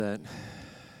That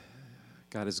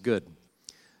God is good.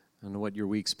 I don't know what your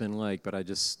week's been like, but I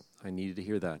needed to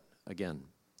hear that again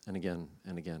and again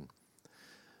and again.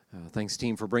 Thanks,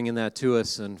 team, for bringing that to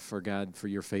us, and for God, for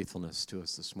your faithfulness to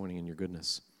us this morning and your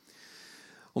goodness.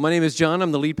 Well, my name is John.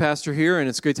 I'm the lead pastor here, and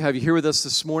it's great to have you here with us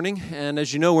this morning. And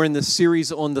as you know, we're in this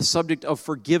series on the subject of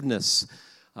forgiveness.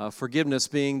 Forgiveness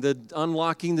being the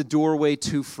unlocking the doorway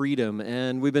to freedom.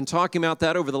 And we've been talking about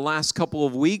that over the last couple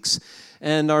of weeks.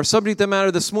 And our subject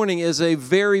matter this morning is a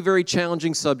very, very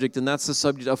challenging subject, and that's the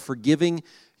subject of forgiving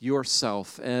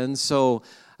yourself. And so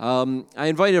I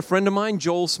invited a friend of mine,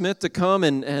 Joel Smith, to come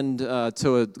and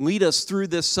to lead us through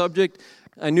this subject.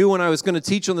 I knew when I was going to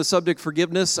teach on the subject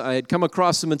forgiveness, I had come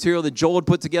across some material that Joel had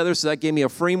put together, so that gave me a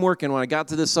framework. And when I got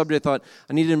to this subject, I thought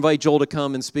I need to invite Joel to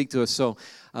come and speak to us. So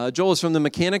Joel is from the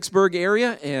Mechanicsburg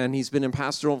area, and he's been in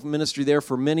pastoral ministry there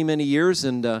for many, many years,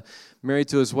 and married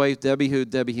to his wife, Debbie,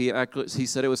 he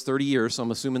said it was 30 years, so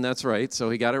I'm assuming that's right, so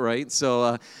he got it right.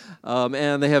 So,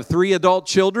 and they have 3 adult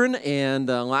children, and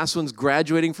last one's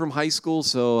graduating from high school,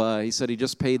 so he said he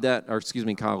just paid that,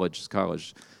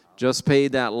 college. Just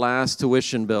paid that last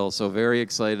tuition bill, so very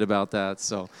excited about that.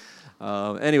 So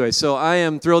anyway, so I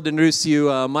am thrilled to introduce to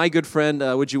you my good friend.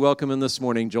 Would you welcome him this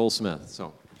morning, Joel Smith?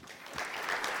 So.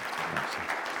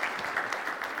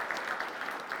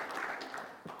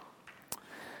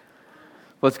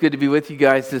 Well, it's good to be with you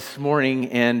guys this morning,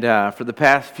 and for the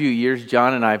past few years,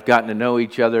 John and I have gotten to know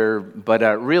each other, but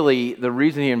really, the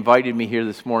reason he invited me here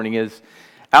this morning is,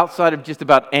 outside of just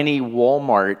about any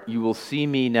Walmart, you will see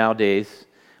me nowadays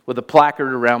with a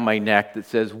placard around my neck that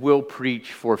says, "We'll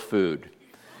preach for food."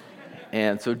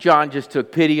 And so John just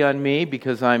took pity on me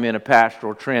because I'm in a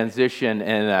pastoral transition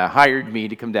and hired me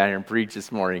to come down here and preach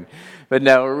this morning. But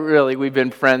no, really, we've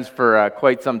been friends for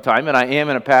quite some time, and I am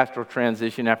in a pastoral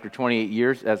transition after 28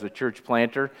 years as a church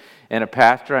planter and a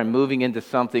pastor. I'm moving into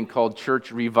something called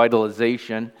church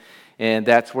revitalization, and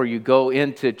that's where you go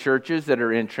into churches that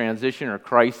are in transition or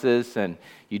crisis, and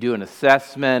you do an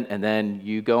assessment, and then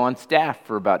you go on staff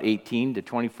for about 18 to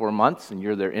 24 months, and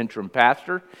you're their interim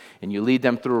pastor, and you lead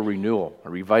them through a renewal, a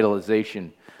revitalization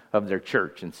of their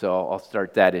church. And so I'll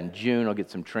start that in June. I'll get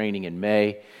some training in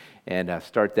May, and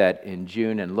start that in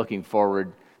June, and looking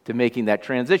forward to making that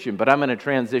transition. But I'm in a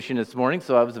transition this morning,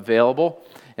 so I was available,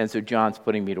 and so John's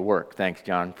putting me to work. Thanks,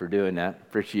 John, for doing that.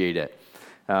 Appreciate it.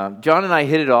 John and I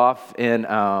hit it off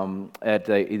at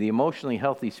the Emotionally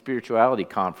Healthy Spirituality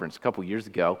Conference a couple years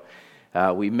ago.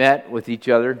 We met each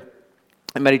other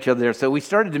there. So we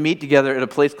started to meet together at a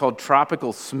place called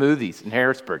Tropical Smoothies in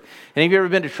Harrisburg. Any of you ever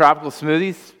been to Tropical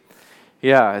Smoothies?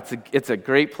 Yeah, it's a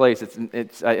great place.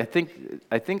 I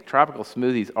think Tropical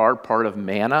Smoothies are part of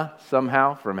manna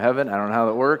somehow from heaven. I don't know how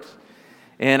that works.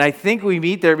 And I think we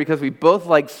meet there because we both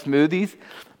like smoothies,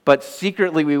 but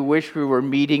secretly we wish we were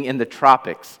meeting in the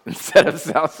tropics instead of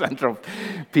South Central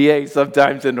PA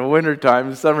sometimes in the wintertime.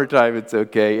 In summertime, it's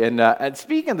okay. And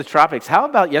speaking of the tropics, how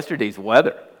about yesterday's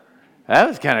weather? That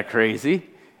was kind of crazy.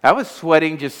 I was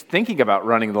sweating just thinking about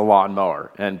running the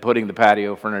lawnmower and putting the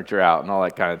patio furniture out and all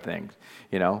that kind of things,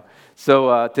 you know.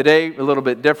 So today, a little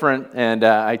bit different, and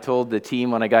I told the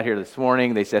team when I got here this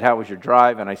morning, they said, "How was your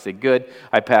drive?" And I said, "Good."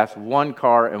 I passed 1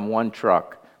 car and 1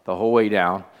 truck the whole way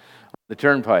down the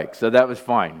turnpike, so that was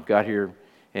fine. Got here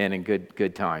and in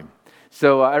good time.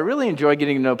 So I really enjoy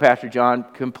getting to know Pastor John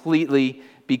completely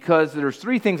because there's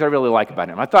 3 things I really like about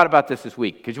him. I thought about this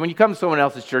week, because when you come to someone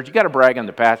else's church, you got to brag on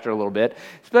the pastor a little bit,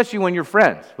 especially when you're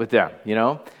friends with them, you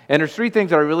know. And there's 3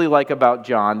 things that I really like about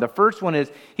John. The first one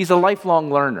is he's a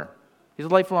lifelong learner. He's a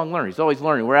lifelong learner. He's always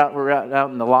learning. We're out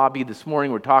in the lobby this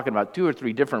morning. We're talking about 2 or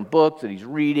 3 different books that he's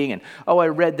reading. And, I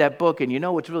read that book, and you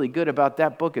know what's really good about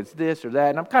that book? It's this or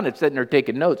that. And I'm kind of sitting there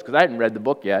taking notes because I hadn't read the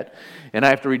book yet. And I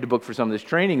have to read the book for some of this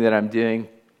training that I'm doing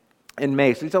in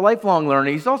May. So he's a lifelong learner.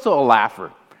 He's also a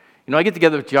laugher. You know, I get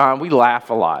together with John. We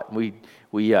laugh a lot. We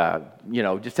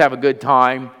just have a good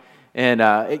time. And,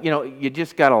 you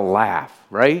just got to laugh,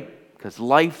 right? Because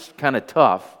life's kind of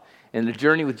tough. And the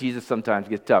journey with Jesus sometimes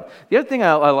gets tough. The other thing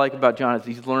I like about John is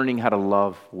he's learning how to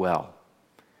love well.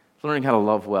 He's learning how to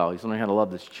love well. He's learning how to love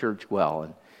this church well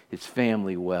and his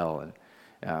family well,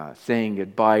 and saying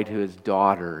goodbye to his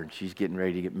daughter, and she's getting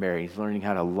ready to get married. He's learning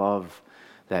how to love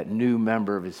that new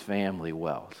member of his family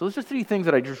well. So those are 3 things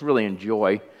that I just really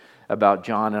enjoy about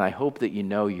John, and I hope that you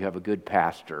know you have a good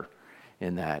pastor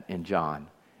in John,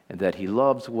 and that he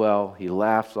loves well, he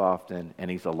laughs often, and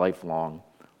he's a lifelong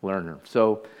learner.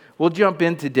 So we'll jump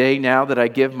in today now that I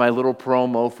give my little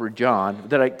promo for John.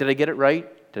 Did I get it right?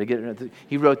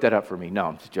 He wrote that up for me. No,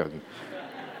 I'm just joking.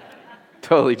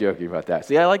 Totally joking about that.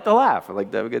 See, I like to laugh. I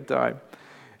like to have a good time.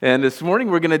 And this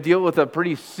morning we're going to deal with a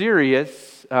pretty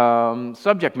serious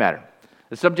subject matter.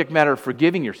 The subject matter of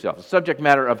forgiving yourself. The subject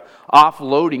matter of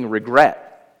offloading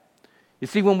regret. You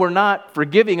see, when we're not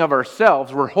forgiving of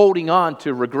ourselves, we're holding on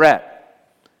to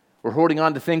regret. We're holding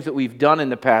on to things that we've done in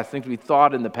the past, things we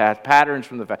thought in the past, patterns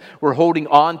from the past. We're holding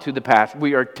on to the past.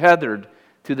 We are tethered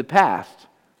to the past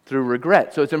through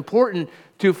regret. So it's important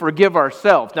to forgive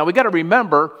ourselves. Now, we got to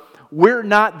remember, we're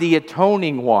not the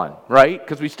atoning one, right?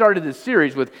 Because we started this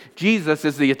series with Jesus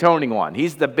as the atoning one.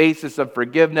 He's the basis of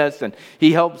forgiveness, and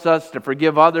he helps us to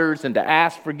forgive others and to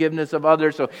ask forgiveness of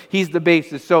others. So he's the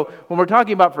basis. So when we're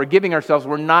talking about forgiving ourselves,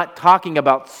 we're not talking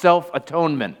about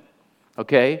self-atonement,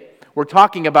 okay? We're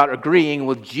talking about agreeing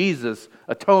with Jesus'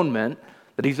 atonement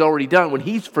that he's already done when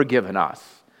he's forgiven us.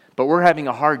 But we're having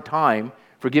a hard time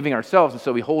forgiving ourselves, and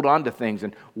so we hold on to things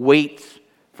and weights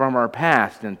from our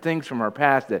past and things from our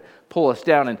past that pull us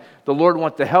down. And the Lord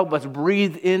wants to help us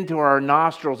breathe into our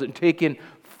nostrils and take in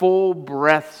full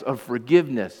breaths of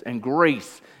forgiveness and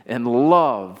grace and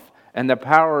love and the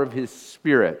power of his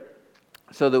Spirit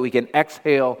so that we can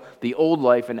exhale the old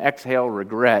life and exhale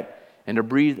regret and to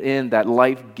breathe in that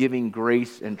life-giving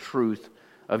grace and truth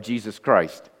of Jesus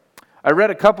Christ. I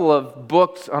read a couple of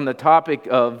books on the topic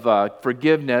of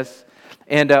forgiveness,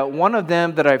 and one of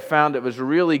them that I found that was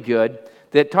really good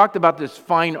that talked about this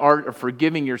fine art of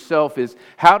forgiving yourself is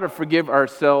How to Forgive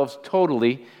Ourselves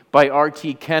Totally by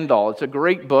R.T. Kendall. It's a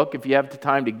great book if you have the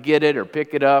time to get it or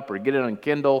pick it up or get it on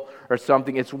Kindle or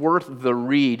something. It's worth the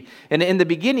read. And in the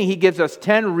beginning, he gives us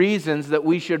 10 reasons that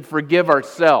we should forgive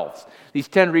ourselves. These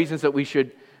 10 reasons that we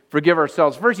should forgive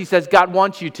ourselves. First, he says God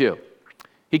wants you to.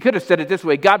 He could have said it this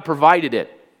way: God provided it.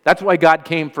 That's why God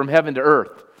came from heaven to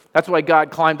earth. That's why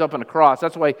God climbed up on a cross.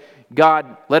 That's why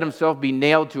God let himself be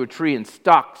nailed to a tree and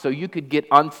stuck so you could get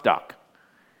unstuck.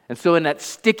 And so in that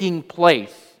sticking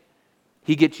place,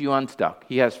 he gets you unstuck.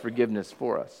 He has forgiveness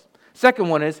for us. Second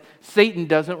one is Satan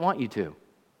doesn't want you to.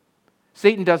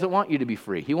 Satan doesn't want you to be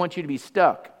free. He wants you to be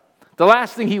stuck. The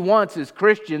last thing he wants is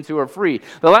Christians who are free.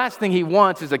 The last thing he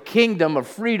wants is a kingdom of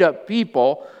freed up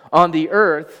people on the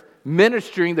earth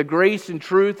ministering the grace and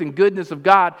truth and goodness of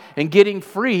God and getting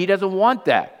free. He doesn't want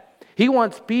that. He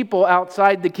wants people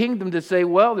outside the kingdom to say,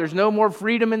 well, there's no more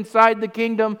freedom inside the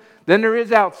kingdom than there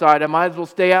is outside. I might as well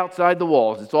stay outside the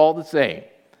walls. It's all the same.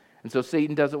 And so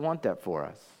Satan doesn't want that for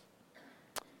us.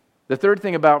 The third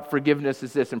thing about forgiveness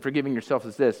is this, and forgiving yourself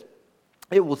is this: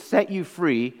 it will set you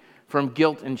free from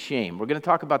guilt and shame. We're going to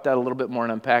talk about that a little bit more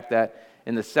and unpack that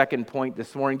in the second point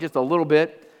this morning, just a little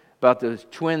bit about those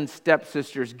twin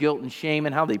stepsisters, guilt and shame,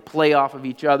 and how they play off of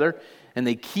each other, and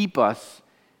they keep us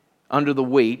under the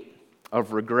weight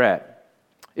of regret.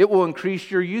 It will increase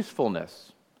your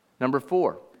usefulness. Number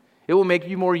 4, it will make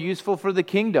you more useful for the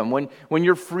kingdom. When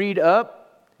you're freed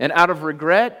up and out of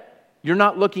regret, you're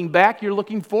not looking back, you're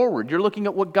looking forward. You're looking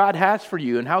at what God has for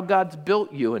you and how God's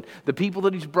built you and the people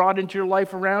that he's brought into your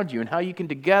life around you and how you can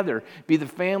together be the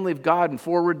family of God and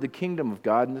forward the kingdom of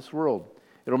God in this world.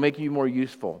 It'll make you more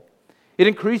useful. It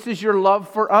increases your love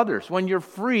for others. When you're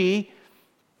free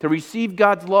to receive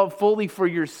God's love fully for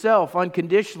yourself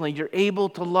unconditionally, you're able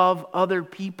to love other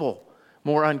people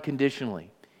more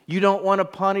unconditionally. You don't want to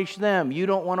punish them. You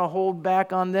don't want to hold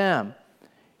back on them.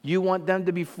 You want them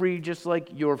to be free just like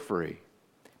you're free.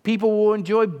 People will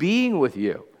enjoy being with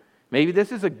you. Maybe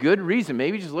this is a good reason.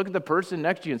 Maybe just look at the person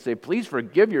next to you and say, please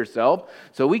forgive yourself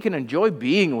so we can enjoy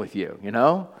being with you, you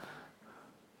know?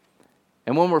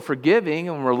 And when we're forgiving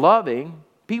and we're loving,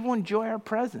 people enjoy our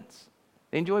presence.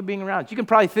 They enjoy being around us. You can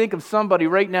probably think of somebody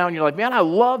right now and you're like, man, I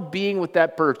love being with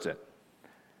that person.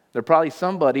 They're probably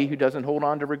somebody who doesn't hold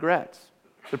on to regrets.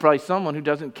 They're probably someone who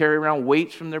doesn't carry around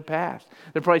weights from their past.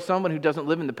 They're probably someone who doesn't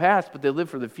live in the past, but they live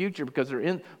for the future because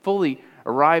they're fully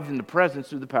arrived in the presence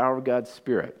through the power of God's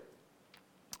Spirit.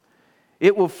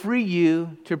 It will free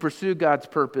you to pursue God's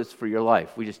purpose for your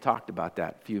life. We just talked about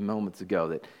that a few moments ago,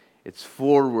 that it's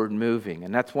forward moving,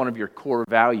 and that's one of your core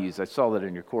values. I saw that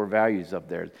in your core values up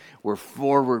there. We're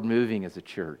forward moving as a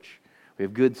church. We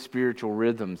have good spiritual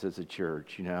rhythms as a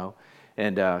church, you know,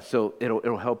 and so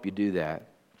it'll help you do that.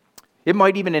 It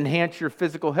might even enhance your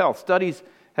physical health. Studies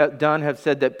have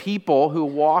said that people who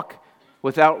walk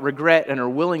without regret and are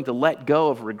willing to let go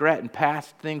of regret and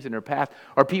past things in their past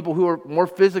are people who are more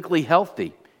physically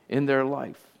healthy in their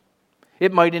life.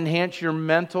 It might enhance your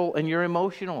mental and your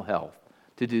emotional health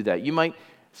to do that. You might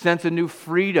sense a new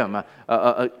freedom.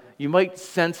 You might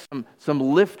sense some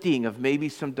lifting of maybe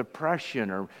some depression,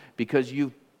 or because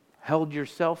you held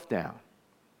yourself down.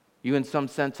 You, in some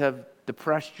sense, have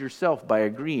depressed yourself by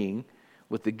agreeing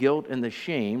with the guilt and the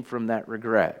shame from that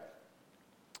regret.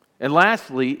 And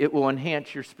lastly, it will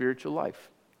enhance your spiritual life.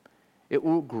 It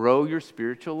will grow your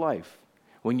spiritual life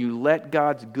when you let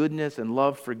God's goodness and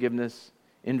love, forgiveness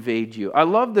invade you. I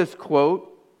love this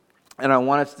quote, and I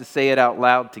want us to say it out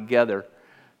loud together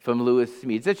from Lewis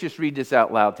Smedes. Let's just read this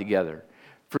out loud together.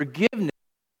 Forgiveness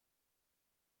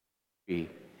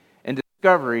and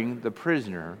discovering the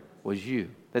prisoner was you.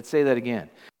 Let's say that again.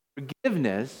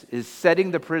 Forgiveness is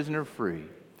setting the prisoner free,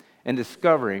 and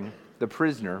discovering the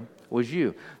prisoner was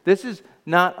you. This is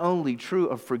not only true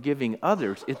of forgiving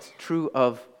others, it's true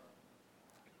of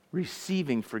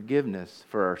receiving forgiveness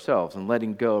for ourselves and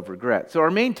letting go of regret. So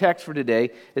our main text for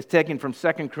today is taken from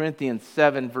 2 Corinthians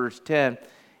 7, verse 10,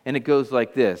 and it goes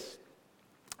like this.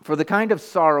 For the kind of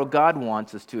sorrow God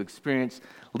wants us to experience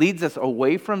leads us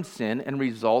away from sin and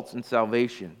results in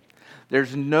salvation.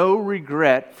 There's no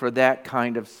regret for that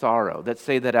kind of sorrow. Let's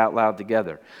say that out loud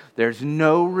together. There's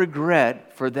no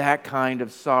regret for that kind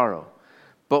of sorrow.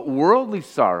 But worldly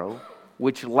sorrow,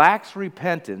 which lacks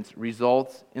repentance,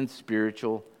 results in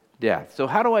spiritual death. So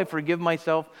how do I forgive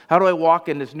myself? How do I walk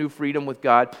in this new freedom with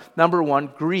God? Number one,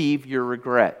 grieve your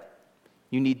regret.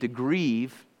 You need to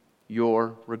grieve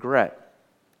your regret.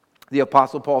 The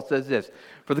Apostle Paul says this,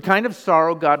 for the kind of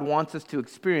sorrow God wants us to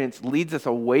experience leads us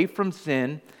away from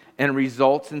sin and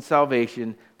results in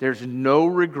salvation. There's no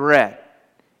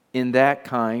regret in that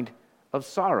kind of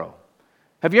sorrow.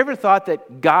 Have you ever thought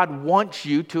that God wants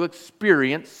you to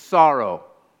experience sorrow?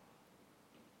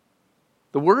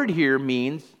 The word here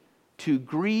means to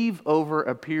grieve over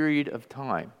a period of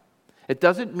time. It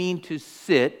doesn't mean to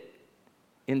sit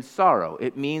in sorrow.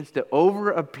 It means that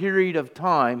over a period of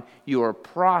time, you are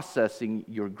processing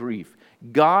your grief.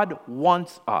 God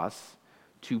wants us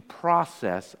to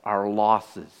process our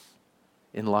losses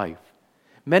in life.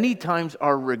 Many times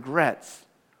our regrets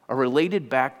are related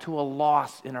back to a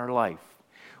loss in our life.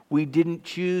 We didn't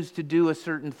choose to do a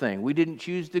certain thing. We didn't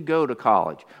choose to go to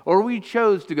college. Or we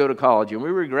chose to go to college and we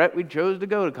regret we chose to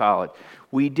go to college.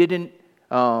 We didn't,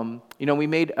 we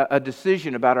made a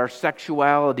decision about our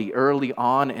sexuality early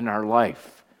on in our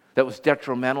life that was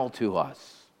detrimental to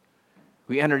us.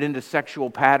 We entered into sexual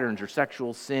patterns or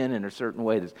sexual sin in a certain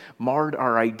way that marred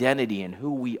our identity and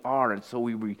who we are, and so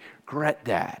we regret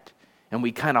that. And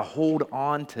we kind of hold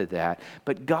on to that.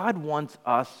 But God wants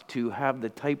us to have the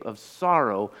type of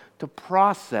sorrow to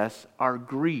process our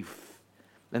grief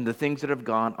and the things that have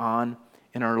gone on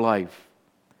in our life.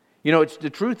 You know, the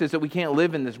truth is that we can't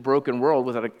live in this broken world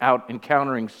without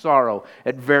encountering sorrow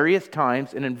at various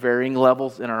times and in varying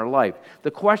levels in our life.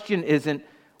 The question isn't,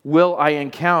 will I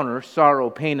encounter sorrow,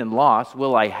 pain, and loss?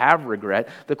 Will I have regret?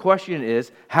 The question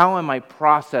is, how am I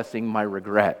processing my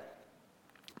regret,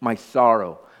 my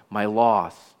sorrow, my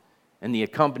loss, and the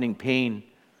accompanying pain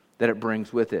that it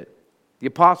brings with it? The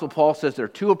Apostle Paul says there are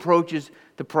two approaches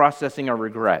to processing our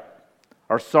regret,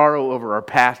 our sorrow over our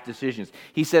past decisions.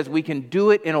 He says we can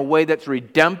do it in a way that's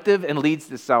redemptive and leads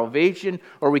to salvation,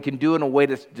 or we can do it in a way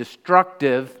that's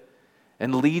destructive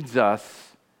and leads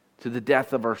us to the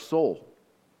death of our soul.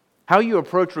 How you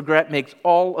approach regret makes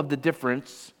all of the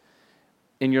difference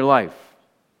in your life.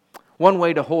 One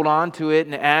way to hold on to it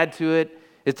and add to it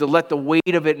is to let the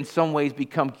weight of it in some ways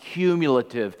become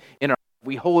cumulative in our life.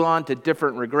 We hold on to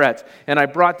different regrets. And I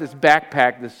brought this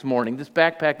backpack this morning.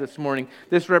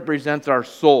 This represents our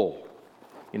soul.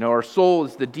 You know, our soul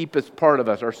is the deepest part of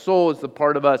us. Our soul is the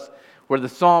part of us where the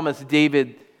psalmist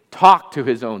David talked to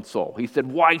his own soul. He said,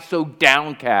 "Why so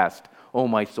downcast, O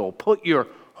my soul? Put your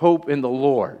hope in the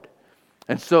Lord."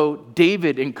 And so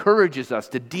David encourages us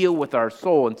to deal with our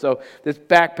soul. And so this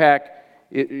backpack,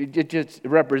 it just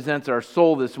represents our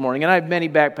soul this morning. And I have many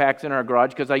backpacks in our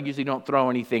garage because I usually don't throw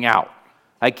anything out.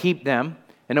 I keep them.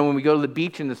 And then when we go to the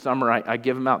beach in the summer, I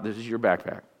give them out. This is your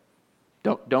backpack.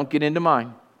 Don't get into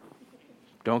mine.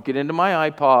 Don't get into my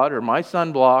iPod or my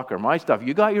sunblock or my stuff.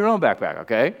 You got your own backpack,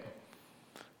 okay?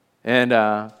 And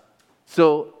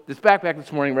so this backpack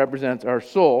this morning represents our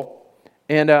soul.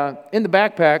 And in the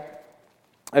backpack,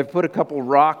 I've put a couple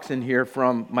rocks in here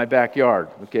from my backyard.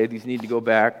 Okay, these need to go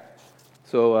back.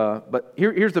 So, but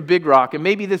here's a big rock, and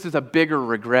maybe this is a bigger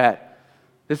regret.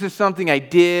 This is something I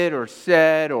did or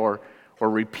said or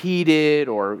repeated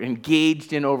or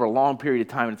engaged in over a long period of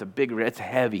time, and it's a big regret. It's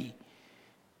heavy.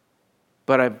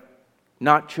 But I've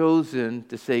not chosen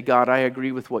to say, God, I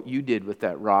agree with what you did with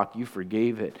that rock. You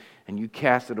forgave it, and you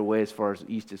cast it away as far as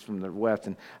the east is from the west,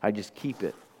 and I just keep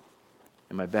it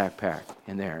in my backpack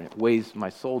in there, and it weighs my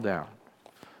soul down.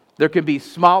 There can be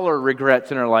smaller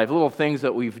regrets in our life, little things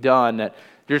that we've done that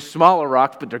there's smaller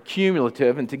rocks, but they're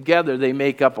cumulative, and together they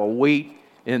make up a weight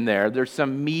in there. There's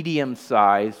some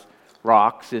medium-sized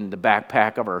rocks in the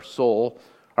backpack of our soul,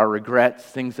 our regrets,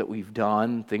 things that we've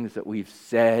done, things that we've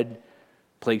said,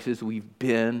 places we've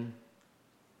been,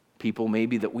 people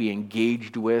maybe that we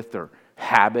engaged with, or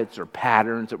habits or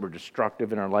patterns that were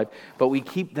destructive in our life, but we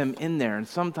keep them in there. And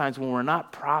sometimes when we're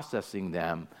not processing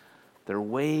them, they're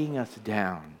weighing us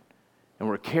down. And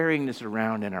we're carrying this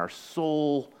around and our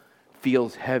soul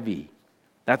feels heavy.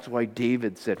 That's why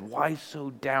David said, "Why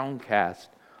so downcast,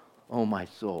 O my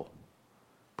soul?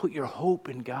 Put your hope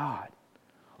in God.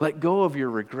 Let go of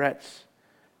your regrets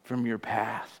from your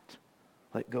past.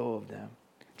 Let go of them."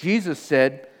 Jesus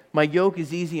said, "My yoke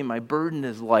is easy and my burden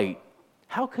is light."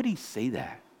 How could he say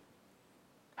that?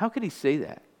 How could he say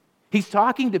that? He's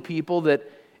talking to people that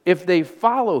if they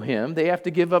follow him, they have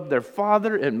to give up their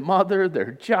father and mother,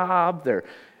 their job,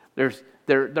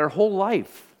 their whole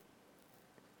life.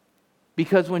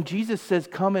 Because when Jesus says,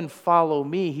 "Come and follow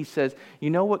me," he says, you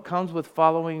know what comes with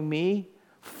following me?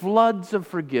 Floods of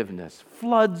forgiveness,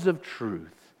 floods of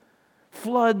truth,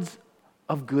 floods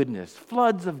of goodness,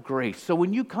 floods of grace. So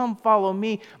when you come follow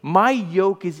me, my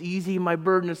yoke is easy, my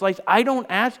burden is light. I don't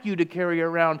ask you to carry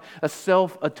around a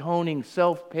self-atoning,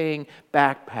 self-paying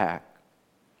backpack.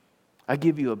 I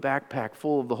give you a backpack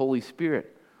full of the Holy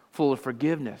Spirit, full of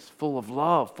forgiveness, full of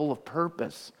love, full of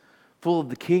purpose, full of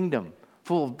the kingdom,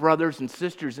 full of brothers and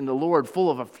sisters in the Lord, full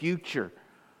of a future.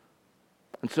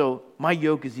 And so my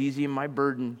yoke is easy and my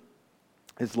burden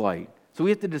is light. So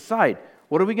we have to decide,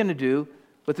 what are we going to do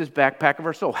with this backpack of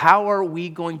our soul? How are we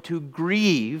going to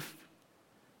grieve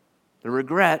the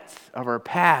regrets of our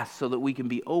past so that we can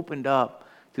be opened up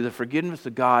to the forgiveness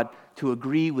of God, to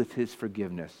agree with his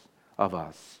forgiveness of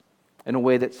us in a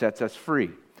way that sets us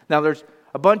free? Now, there's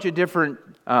a bunch of different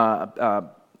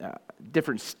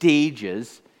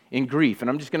stages in grief, and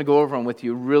I'm just going to go over them with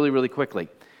you really, really quickly.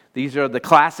 These are the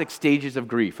classic stages of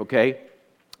grief, okay?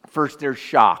 First, there's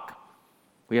shock.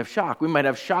 We have shock. We might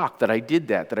have shock that I did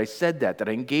that I said that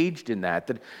I engaged in that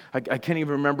I can't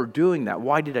even remember doing that.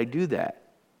 Why did I do that?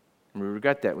 And we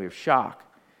regret that. We have shock.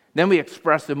 Then we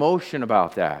express emotion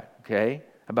about that, okay?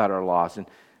 About our loss. And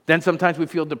then sometimes we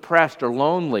feel depressed or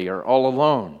lonely or all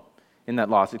alone in that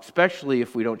loss, especially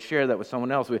if we don't share that with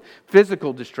someone else.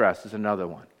 Physical distress is another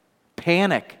one.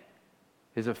 Panic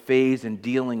is a phase in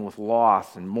dealing with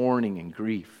loss and mourning and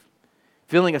grief.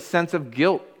 Feeling a sense of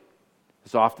guilt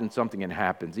is often something that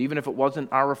happens. Even if it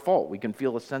wasn't our fault, we can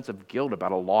feel a sense of guilt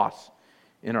about a loss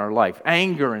in our life.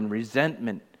 Anger and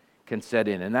resentment can set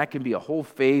in, and that can be a whole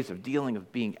phase of dealing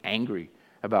with being angry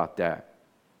about that.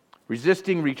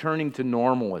 Resisting returning to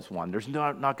normal is one. There's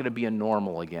not going to be a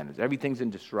normal again. Everything's in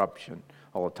disruption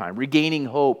all the time. Regaining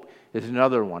hope is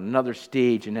another one, another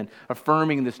stage. And then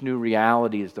affirming this new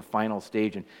reality is the final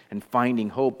stage, and finding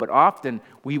hope. But often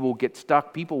we will get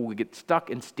stuck. People will get stuck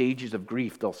in stages of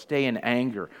grief. They'll stay in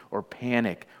anger or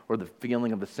panic or the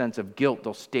feeling of a sense of guilt.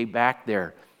 They'll stay back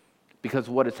there because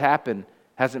what has happened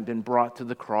hasn't been brought to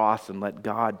the cross and let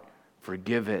God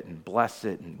forgive it and bless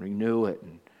it and renew it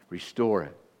and restore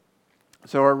it.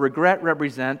 So our regret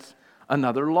represents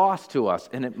another loss to us,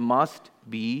 and it must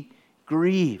be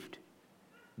grieved.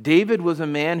 David was a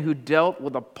man who dealt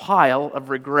with a pile of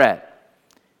regret.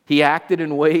 He acted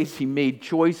in ways, he made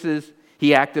choices,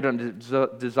 he acted on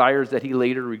desires that he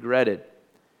later regretted.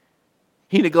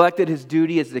 He neglected his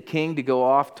duty as the king to go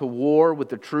off to war with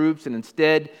the troops, and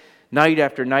instead, night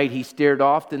after night, he stared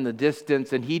off in the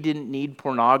distance, and he didn't need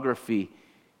pornography.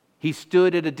 He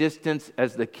stood at a distance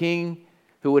as the king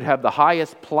who would have the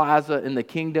highest plaza in the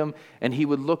kingdom, and he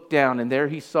would look down, and there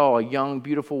he saw a young,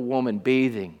 beautiful woman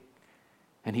bathing.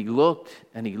 And he looked,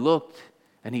 and he looked,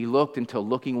 and he looked until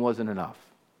looking wasn't enough.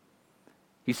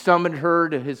 He summoned her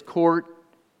to his court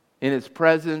in his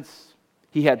presence.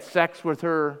 He had sex with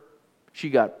her.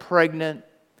 She got pregnant.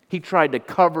 He tried to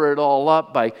cover it all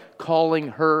up by calling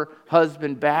her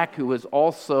husband back, who was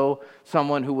also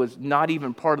someone who was not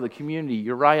even part of the community,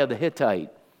 Uriah the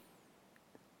Hittite.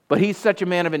 But he's such a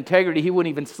man of integrity, he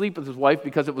wouldn't even sleep with his wife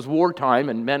because it was wartime,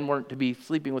 and men weren't to be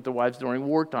sleeping with their wives during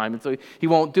wartime. And so he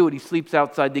won't do it. He sleeps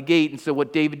outside the gate. And so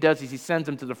what David does is he sends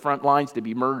them to the front lines to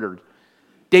be murdered.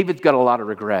 David's got a lot of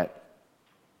regret.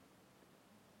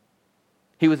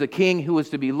 He was a king who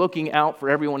was to be looking out for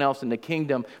everyone else in the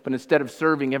kingdom, but instead of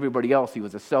serving everybody else, he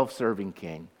was a self-serving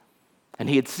king. And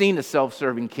he had seen a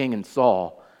self-serving king in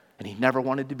Saul, and he never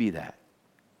wanted to be that.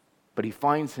 But he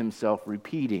finds himself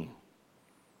repeating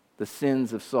the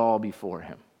sins of Saul before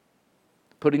him,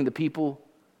 putting the people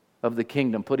of the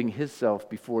kingdom, putting himself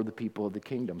before the people of the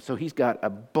kingdom. So he's got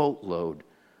a boatload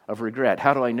of regret.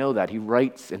 How do I know that? He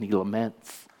writes and he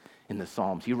laments in the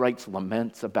Psalms. He writes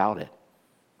laments about it.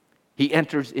 He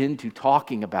enters into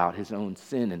talking about his own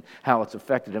sin and how it's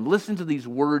affected him. Listen to these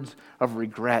words of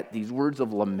regret, these words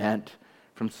of lament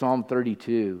from Psalm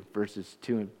 32, verses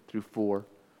 2 through 4.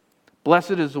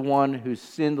 Blessed is the one whose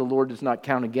sin the Lord does not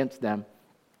count against them,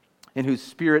 in whose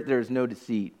spirit there is no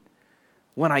deceit.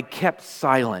 When I kept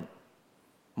silent,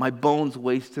 my bones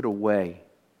wasted away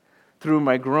through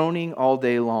my groaning all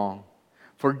day long.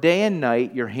 For day and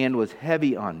night your hand was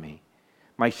heavy on me.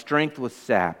 My strength was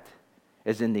sapped,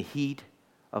 as in the heat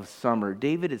of summer.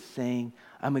 David is saying,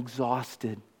 I'm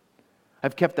exhausted.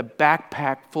 I've kept a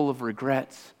backpack full of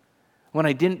regrets. When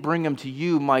I didn't bring them to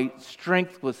you, my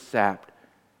strength was sapped.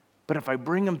 But if I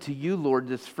bring them to you, Lord,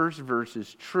 this first verse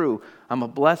is true. I'm a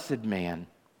blessed man.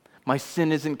 My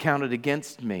sin isn't counted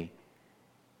against me.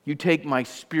 You take my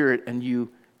spirit and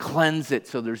you cleanse it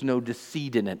so there's no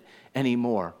deceit in it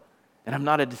anymore. And I'm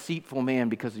not a deceitful man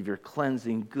because of your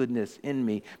cleansing goodness in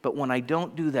me. But when I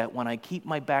don't do that, when I keep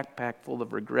my backpack full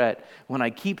of regret, when I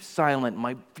keep silent,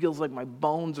 feels like my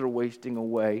bones are wasting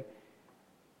away.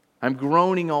 I'm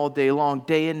groaning all day long.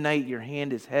 Day and night your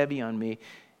hand is heavy on me.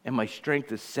 And my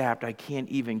strength is sapped. I can't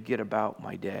even get about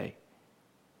my day.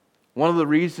 One of the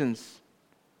reasons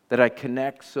that I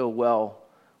connect so well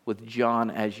with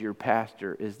John as your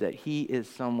pastor is that he is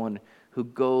someone who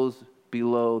goes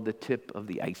below the tip of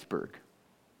the iceberg.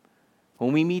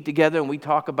 When we meet together and we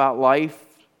talk about life,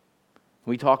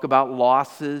 we talk about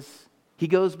losses, he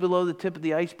goes below the tip of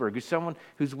the iceberg. He's someone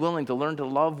who's willing to learn to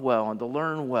love well and to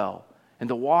learn well and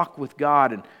to walk with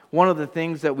God. And one of the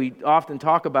things that we often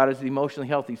talk about is the emotionally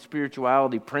healthy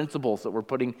spirituality principles that we're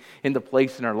putting into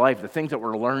place in our life, the things that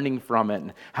we're learning from it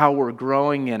and how we're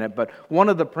growing in it. But one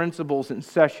of the principles in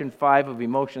session 5 of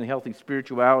emotionally healthy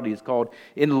spirituality is called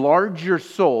enlarge your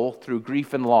soul through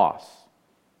grief and loss.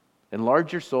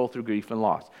 Enlarge your soul through grief and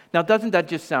loss. Now, doesn't that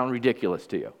just sound ridiculous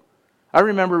to you? I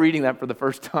remember reading that for the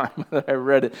first time that I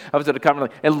read it. I was at a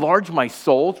conference like, enlarge my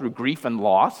soul through grief and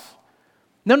loss?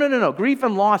 No. Grief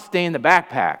and loss stay in the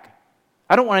backpack.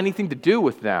 I don't want anything to do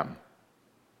with them.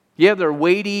 Yeah, they're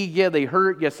weighty. Yeah, they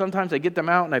hurt. Yeah, sometimes I get them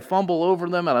out and I fumble over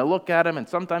them and I look at them and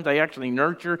sometimes I actually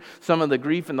nurture some of the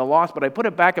grief and the loss, but I put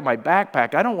it back in my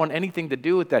backpack. I don't want anything to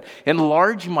do with that.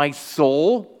 Enlarge my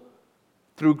soul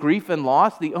through grief and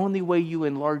loss. The only way you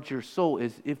enlarge your soul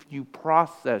is if you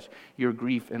process your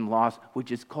grief and loss,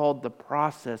 which is called the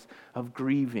process of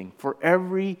grieving. For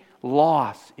every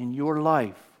loss in your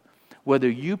life, whether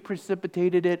you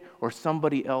precipitated it or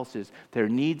somebody else's, there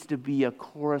needs to be a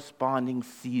corresponding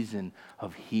season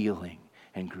of healing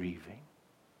and grieving.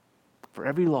 For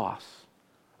every loss,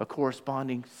 a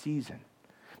corresponding season.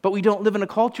 But we don't live in a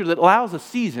culture that allows a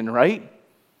season, right?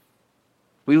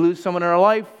 We lose someone in our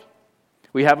life,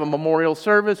 we have a memorial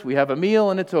service, we have a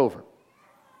meal, and it's over.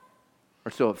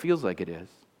 Or so it feels like it is.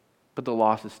 But the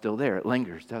loss is still there. It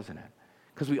lingers, doesn't it?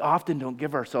 Because we often don't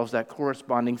give ourselves that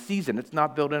corresponding season. It's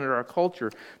not built into our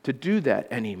culture to do that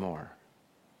anymore.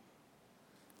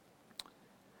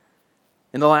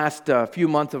 In the last few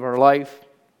months of our life,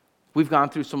 we've gone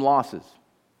through some losses.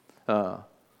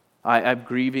 I'm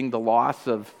grieving the loss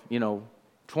of,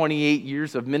 28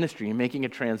 years of ministry and making a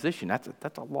transition.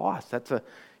 That's a loss.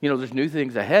 There's new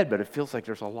things ahead, but it feels like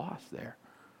there's a loss there.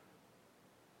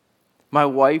 My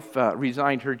wife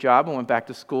resigned her job and went back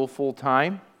to school full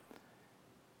time.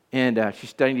 And she's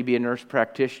studying to be a nurse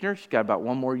practitioner. She's got about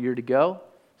one more year to go.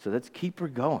 So let's keep her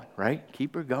going, right?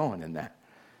 Keep her going in that.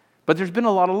 But there's been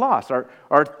a lot of loss.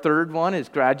 Our third one is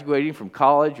graduating from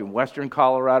college in Western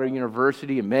Colorado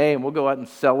University in May, and we'll go out and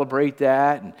celebrate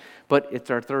that. But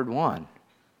it's our third one.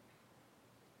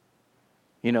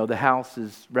 The house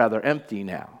is rather empty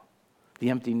now. The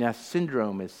empty nest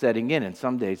syndrome is setting in, and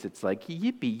some days it's like,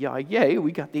 yippee, yay,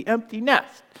 we got the empty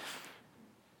nest.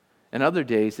 And other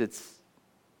days it's,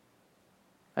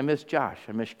 I miss Josh,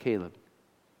 I miss Caleb,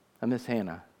 I miss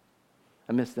Hannah,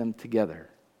 I miss them together.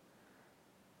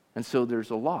 And so there's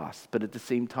a loss, but at the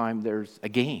same time there's a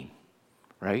gain,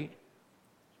 right?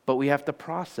 But we have to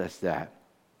process that.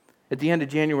 At the end of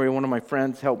January, one of my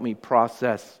friends helped me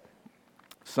process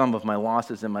some of my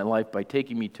losses in my life by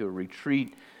taking me to a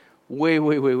retreat way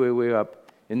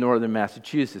up in northern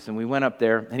Massachusetts. And we went up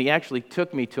there, and he actually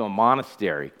took me to a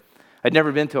monastery. I'd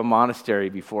never been to a monastery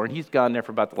before, and he's gone there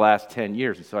for about the last 10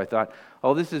 years. And so I thought,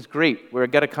 oh, this is great. We're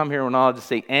got to come here. We're not allowed to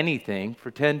say anything for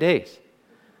 10 days.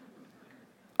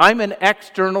 I'm an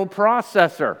external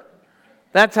processor.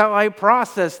 That's how I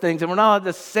process things, and we're not allowed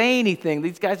to say anything.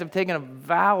 These guys have taken a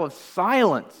vow of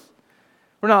silence.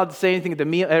 We're not allowed to say anything at the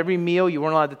meal. Every meal, you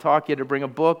weren't allowed to talk. You had to bring a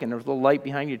book, and there was a little light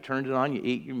behind you. You turned it on. You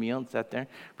ate your meal and sat there,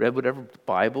 read whatever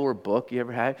Bible or book you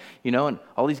ever had, and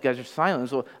all these guys are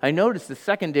silent. So I noticed the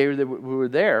second day that we were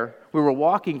there, we were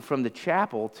walking from the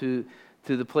chapel to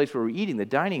the place where we were eating, the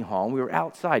dining hall, and we were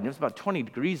outside. And it was about 20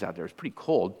 degrees out there. It was pretty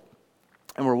cold.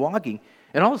 And we're walking,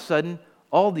 and all of a sudden,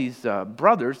 all these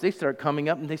brothers, they start coming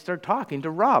up and they start talking to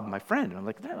Rob, my friend. And I'm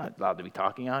like, they're not allowed to be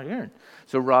talking out here. And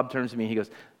so Rob turns to me and he goes,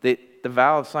 the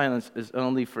vow of silence is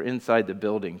only for inside the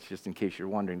buildings, just in case you're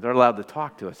wondering. They're allowed to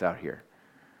talk to us out here.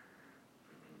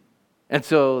 And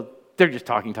so they're just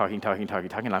talking.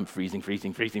 I'm freezing.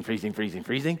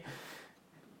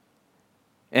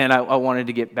 And I wanted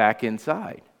to get back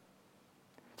inside.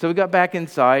 So we got back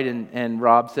inside, and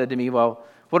Rob said to me, well,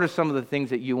 what are some of the things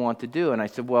that you want to do? And I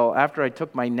said, well, after I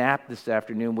took my nap this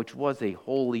afternoon, which was a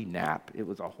holy nap, it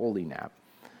was a holy nap,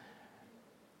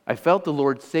 I felt the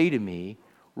Lord say to me,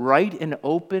 write an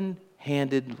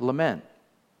open-handed lament.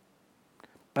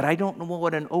 But I don't know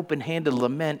what an open-handed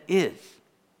lament is.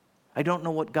 I don't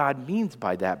know what God means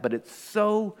by that, but it's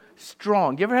so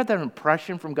strong. You ever had that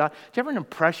impression from God? Did you ever have an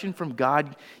impression from God?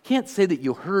 You can't say that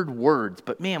you heard words,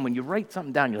 but man, when you write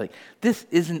something down, you're like, this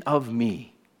isn't of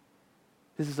me.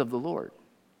 This is of the Lord.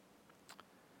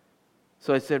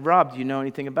 So I said, Rob, do you know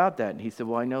anything about that? And he said,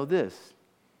 well, I know this.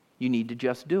 You need to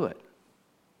just do it.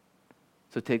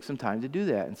 So take some time to do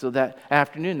that. And so that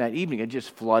afternoon, that evening, it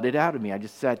just flooded out of me. I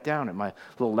just sat down at my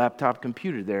little laptop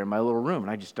computer there in my little room, and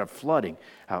I just started flooding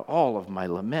out all of my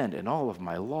lament and all of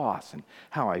my loss and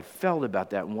how I felt about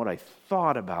that and what I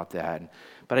thought about that.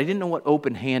 But I didn't know what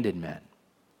open-handed meant.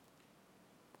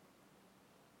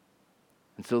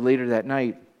 And so later that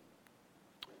night,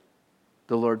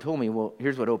 the Lord told me, well,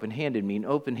 here's what open-handed means.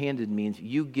 Open-handed means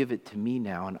you give it to me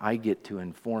now, and I get to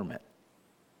inform it.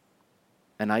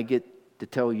 And I get to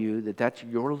tell you that that's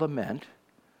your lament,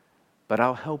 but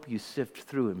I'll help you sift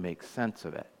through and make sense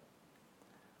of it.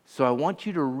 So I want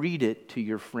you to read it to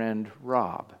your friend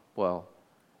Rob. Well,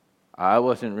 I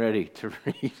wasn't ready to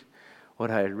read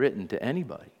what I had written to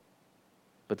anybody.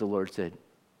 But the Lord said,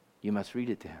 you must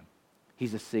read it to him.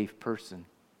 He's a safe person.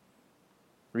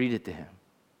 Read it to him.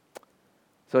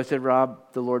 So I said, Rob,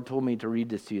 the Lord told me to read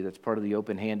this to you. That's part of the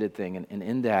open-handed thing. And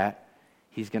in that,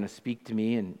 he's going to speak to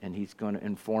me and he's going to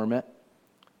inform it.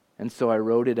 And so I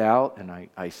wrote it out and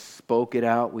I spoke it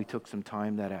out. We took some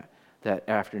time that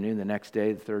afternoon, the next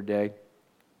day, the third day.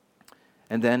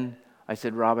 And then I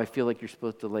said, Rob, I feel like you're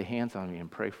supposed to lay hands on me and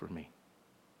pray for me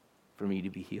to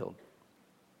be healed.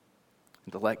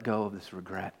 And to let go of this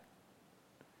regret.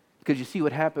 Because you see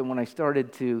what happened when I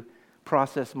started to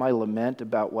process my lament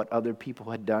about what other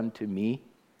people had done to me,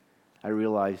 I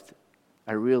realized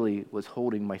I really was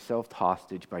holding myself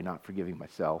hostage by not forgiving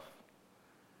myself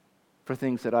for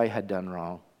things that I had done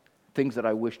wrong, things that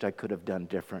I wished I could have done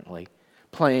differently,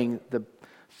 playing the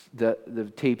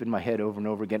tape in my head over and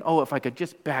over again. Oh, if I could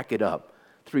just back it up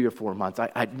 3 or 4 months,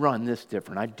 I'd run this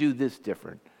different, I'd do this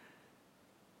different,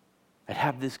 I'd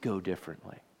have this go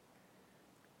differently.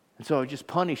 And so I was just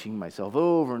punishing myself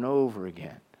over and over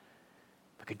again.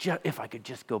 If I could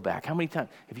just go back. How many times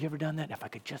have you ever done that? If I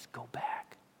could just go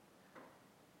back.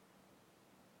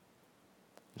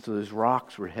 And so those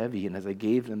rocks were heavy, and as I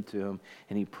gave them to him,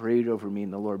 and he prayed over me,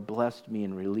 and the Lord blessed me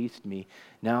and released me,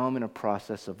 now I'm in a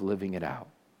process of living it out.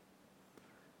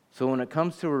 So when it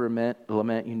comes to a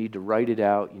lament, you need to write it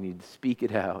out, you need to speak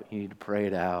it out, you need to pray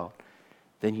it out,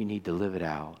 then you need to live it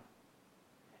out.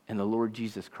 And the Lord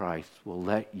Jesus Christ will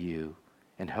let you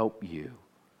and help you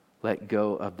let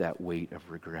go of that weight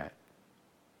of regret.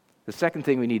 The second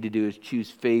thing we need to do is choose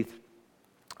faith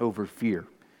over fear.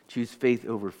 Choose faith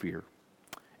over fear.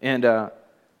 And the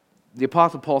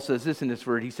Apostle Paul says this in this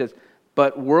word. He says,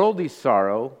 but worldly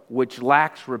sorrow, which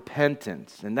lacks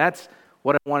repentance, and that's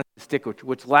what I want to stick with,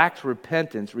 which lacks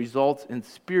repentance, results in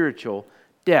spiritual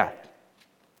death.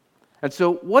 And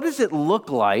so what does it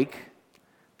look like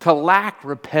to lack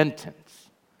repentance?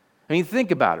 I mean,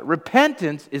 think about it.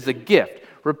 Repentance is a gift.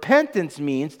 Repentance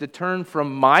means to turn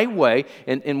from my way,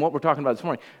 and what we're talking about this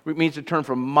morning, it means to turn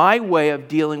from my way of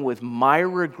dealing with my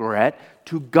regret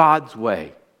to God's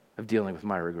way of dealing with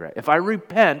my regret. If I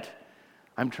repent,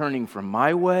 I'm turning from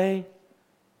my way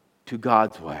to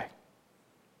God's way.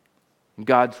 And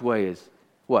God's way is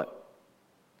what?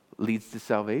 Leads to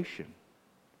salvation,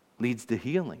 leads to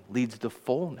healing, leads to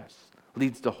fullness,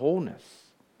 leads to wholeness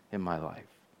in my life.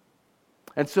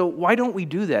 And so why don't we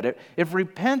do that? If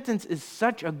repentance is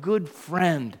such a good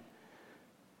friend,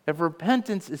 if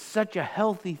repentance is such a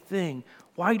healthy thing,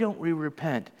 why don't we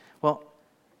repent? Well,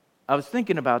 I was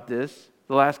thinking about this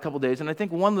the last couple days, and I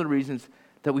think one of the reasons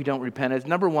that we don't repent is,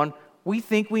 number one, we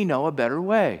think we know a better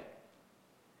way.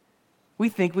 We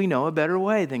think we know a better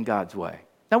way than God's way.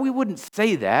 Now, we wouldn't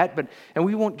say that, and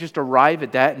we won't just arrive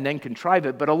at that and then contrive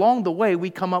it, but along the way, we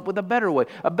come up with a better way.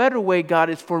 A better way, God,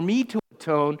 is for me to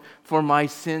atone for my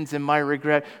sins and my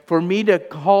regret, for me to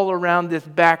haul around this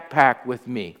backpack with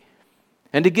me.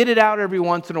 And to get it out every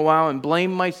once in a while and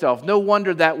blame myself. No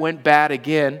wonder that went bad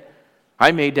again.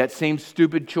 I made that same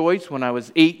stupid choice when I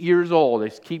was 8 years old. I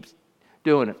just keep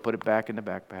doing it. Put it back in the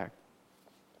backpack.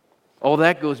 Oh,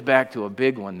 that goes back to a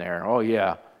big one there. Oh,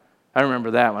 yeah. I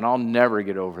remember that one. I'll never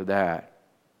get over that.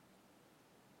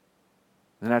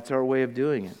 And that's our way of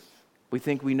doing it. We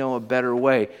think we know a better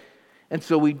way. And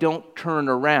so we don't turn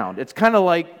around. It's kind of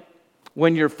like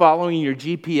when you're following your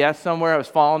GPS somewhere. I was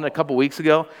following a couple weeks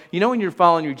ago. You know when you're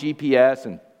following your GPS,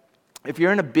 and if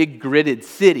you're in a big gridded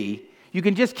city, you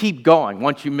can just keep going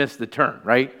once you miss the turn,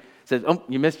 right? It says, oh,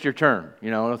 you missed your turn,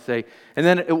 it'll say, and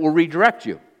then it will redirect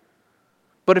you.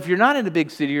 But if you're not in a big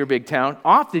city or a big town,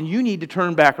 often you need to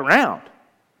turn back around.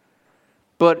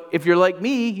 But if you're like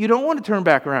me, you don't want to turn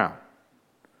back around.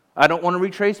 I don't want to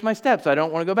retrace my steps. I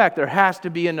don't want to go back. There has to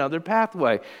be another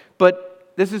pathway.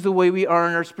 But this is the way we are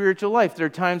in our spiritual life. There are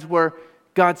times where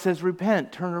God says,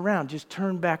 repent, turn around, just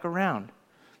turn back around.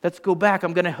 Let's go back.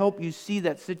 I'm going to help you see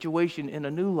that situation in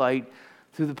a new light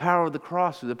through the power of the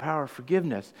cross, through the power of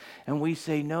forgiveness. And we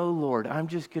say, no, Lord, I'm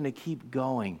just going to keep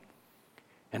going.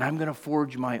 And I'm going to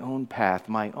forge my own path,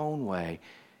 my own way.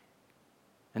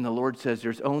 And the Lord says,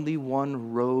 there's only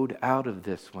one road out of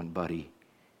this one, buddy.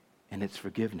 And it's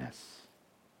forgiveness.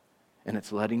 And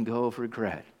it's letting go of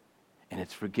regret. And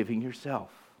it's forgiving yourself.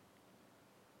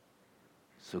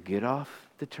 So get off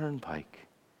the turnpike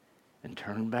and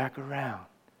turn back around.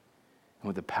 And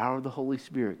with the power of the Holy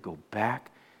Spirit, go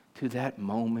back to that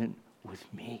moment with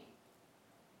me.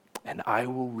 And I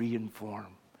will reinform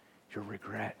your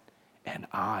regret. And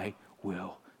I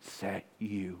will set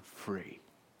you free.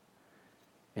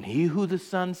 And he who the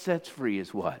Son sets free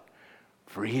is what?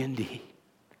 Free indeed.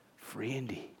 Free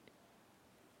indeed.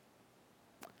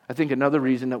 I think another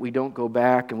reason that we don't go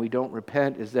back and we don't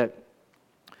repent is that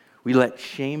we let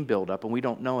shame build up and we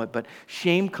don't know it. But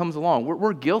shame comes along.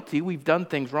 We're guilty. We've done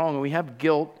things wrong and we have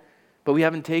guilt, but we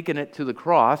haven't taken it to the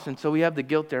cross. And so we have the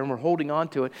guilt there and we're holding on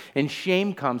to it. And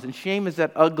shame comes. And shame is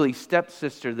that ugly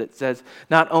stepsister that says,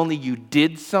 not only you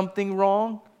did something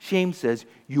wrong, shame says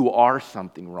you are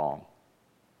something wrong.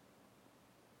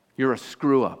 You're a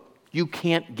screw up. You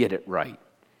can't get it right.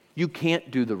 You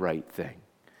can't do the right thing.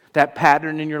 That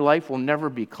pattern in your life will never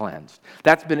be cleansed.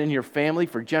 That's been in your family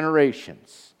for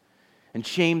generations. And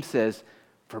shame says,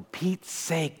 for Pete's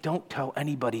sake, don't tell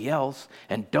anybody else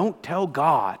and don't tell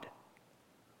God.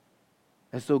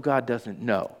 As though God doesn't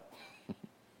know.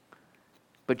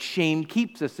 But shame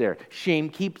keeps us there. Shame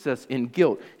keeps us in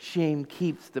guilt. Shame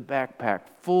keeps the backpack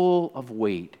full of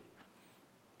weight.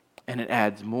 And it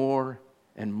adds more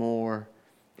and more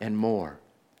and more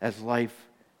as life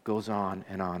goes on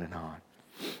and on and on.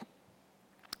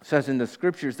 It says in the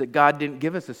scriptures that God didn't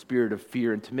give us a spirit of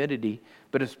fear and timidity,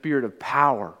 but a spirit of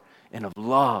power and of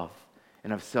love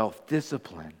and of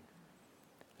self-discipline.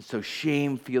 So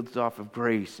shame feeds off of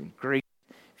grace, and grace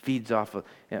feeds off of,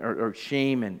 or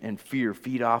shame and fear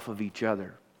feed off of each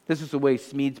other. This is the way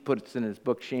Smedes puts it in his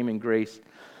book, Shame and Grace.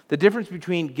 The difference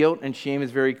between guilt and shame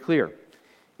is very clear.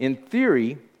 In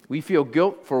theory, we feel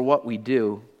guilt for what we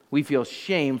do. We feel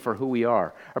shame for who we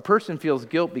are. A person feels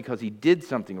guilt because he did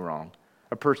something wrong.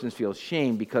 A person feels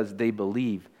shame because they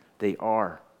believe they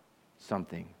are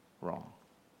something wrong.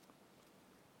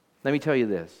 Let me tell you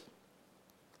this.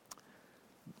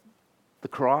 The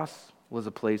cross was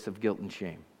a place of guilt and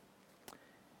shame.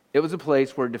 It was a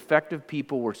place where defective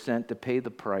people were sent to pay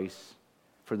the price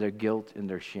for their guilt and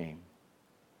their shame.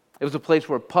 It was a place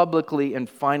where publicly and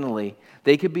finally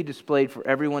they could be displayed for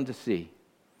everyone to see.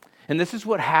 And this is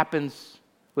what happens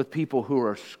with people who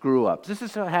are screw-ups. This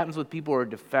is what happens with people who are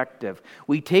defective.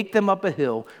 We take them up a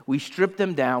hill, we strip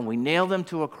them down, we nail them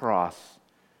to a cross,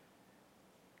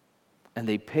 and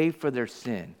they pay for their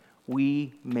sin.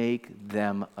 We make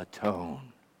them atone.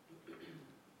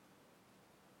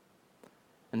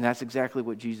 And that's exactly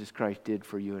what Jesus Christ did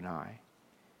for you and I.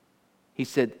 He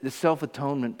said, the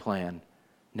self-atonement plan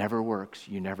never works.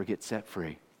 You never get set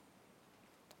free.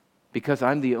 Because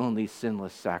I'm the only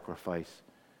sinless sacrifice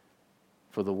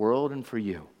for the world and for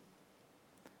you.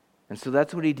 And so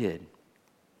that's what he did.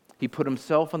 He put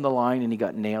himself on the line and he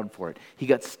got nailed for it. He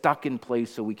got stuck in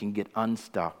place so we can get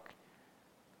unstuck.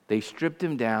 They stripped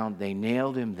him down. They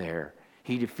nailed him there.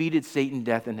 He defeated Satan,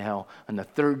 death, and hell. On the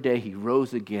third day, he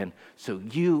rose again so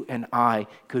you and I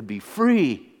could be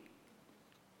free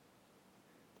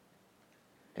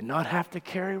and not have to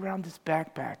carry around this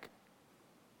backpack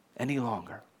any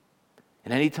longer.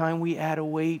 And anytime we add a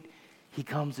weight, he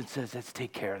comes and says, let's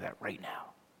take care of that right now.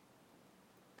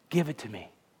 Give it to me.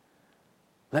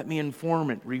 Let me inform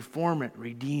it, reform it,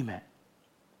 redeem it.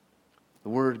 The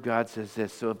Word of God says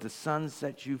this, so if the Son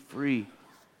sets you free,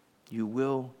 you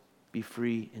will be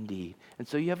free indeed. And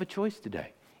so you have a choice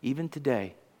today. Even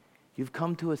today, you've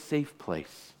come to a safe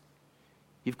place.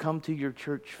 You've come to your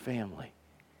church family.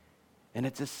 And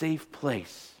it's a safe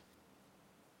place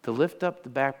to lift up the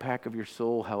backpack of your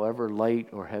soul, however light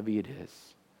or heavy it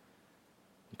is,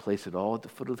 and place it all at the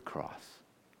foot of the cross.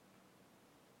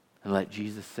 And let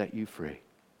Jesus set you free.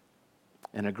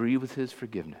 And agree with his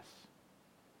forgiveness.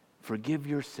 Forgive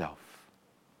yourself.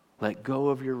 Let go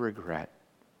of your regret.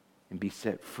 And be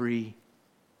set free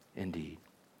indeed.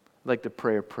 I'd like to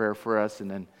pray a prayer for us, and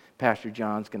then Pastor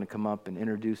John's going to come up and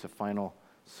introduce a final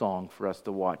song for us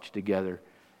to watch together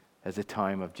as a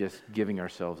time of just giving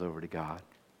ourselves over to God.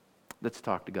 Let's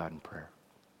talk to God in prayer.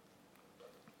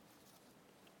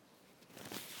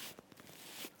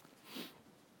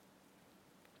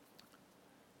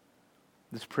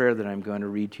 This prayer that I'm going to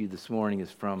read to you this morning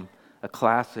is from a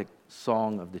classic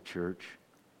song of the church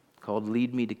called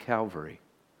Lead Me to Calvary.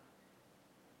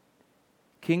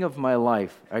 King of my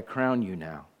life, I crown you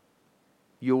now.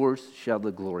 Yours shall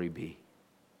the glory be.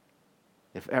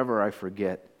 If ever I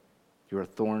forget your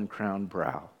thorn-crowned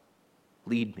brow,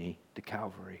 lead me to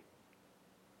Calvary.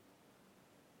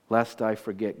 Lest I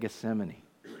forget Gethsemane,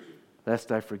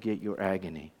 lest I forget your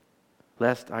agony,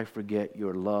 lest I forget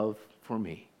your love for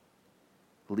me,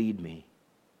 lead me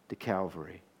to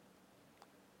Calvary.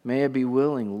 May I be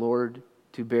willing, Lord,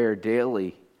 to bear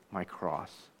daily my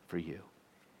cross for you,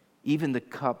 even the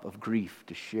cup of grief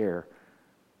to share,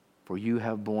 for you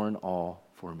have borne all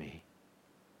for me.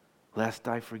 Lest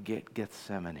I forget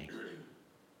Gethsemane,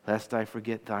 lest I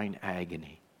forget thine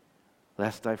agony,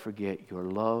 lest I forget your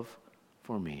love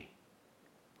for me.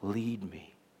 Lead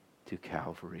me to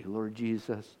Calvary. Lord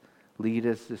Jesus, lead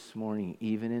us this morning,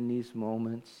 even in these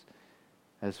moments,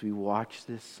 as we watch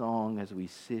this song, as we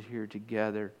sit here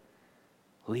together.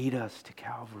 Lead us to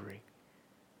Calvary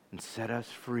and set us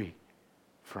free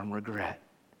from regret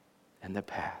and the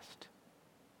past.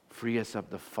 Free us up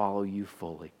to follow you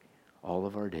fully all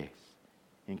of our days.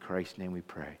 In Christ's name we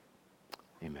pray.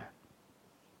 Amen.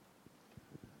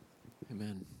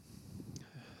 Amen.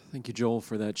 Thank you, Joel,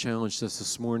 for that challenge to us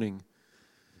this morning.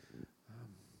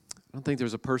 I don't think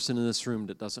there's a person in this room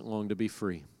that doesn't long to be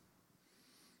free.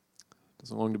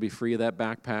 Doesn't long to be free of that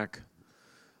backpack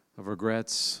of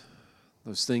regrets,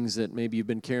 those things that maybe you've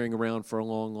been carrying around for a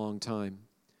long, long time.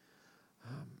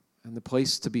 And the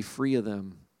place to be free of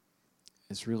them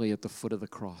is really at the foot of the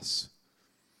cross.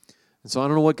 And so I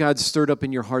don't know what God stirred up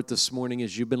in your heart this morning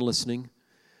as you've been listening.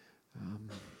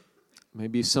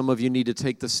 Maybe some of you need to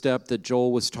take the step that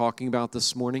Joel was talking about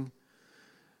this morning.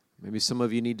 Maybe some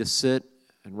of you need to sit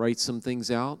and write some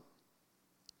things out.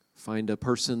 Find a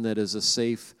person that is a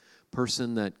safe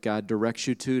person that God directs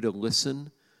you to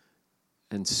listen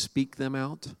and speak them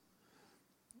out.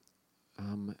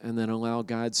 And then allow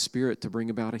God's Spirit to bring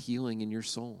about a healing in your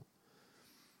soul.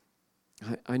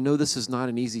 I know this is not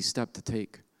an easy step to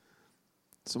take.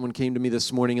 Someone came to me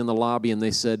this morning in the lobby and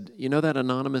they said, you know that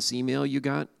anonymous email you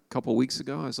got a couple weeks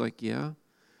ago? I was like, yeah. I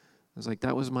was like,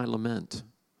 that was my lament.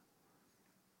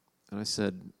 And I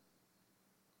said,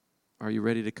 are you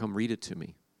ready to come read it to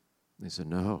me? And they said,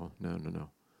 no.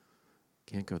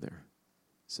 Can't go there.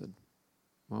 I said,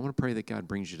 well, I want to pray that God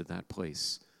brings you to that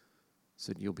place. I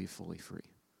said, you'll be fully free.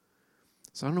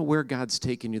 So I don't know where God's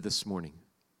taking you this morning.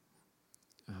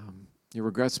 Your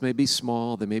regrets may be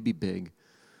small, they may be big,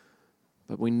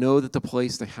 but we know that the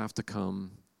place they have to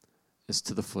come is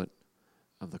to the foot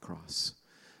of the cross.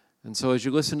 And so as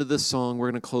you listen to this song, we're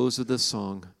going to close with this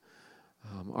song.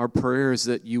 Our prayer is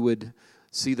that you would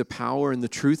see the power and the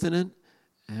truth in it,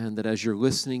 and that as you're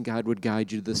listening, God would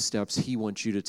guide you to the steps He wants you to take.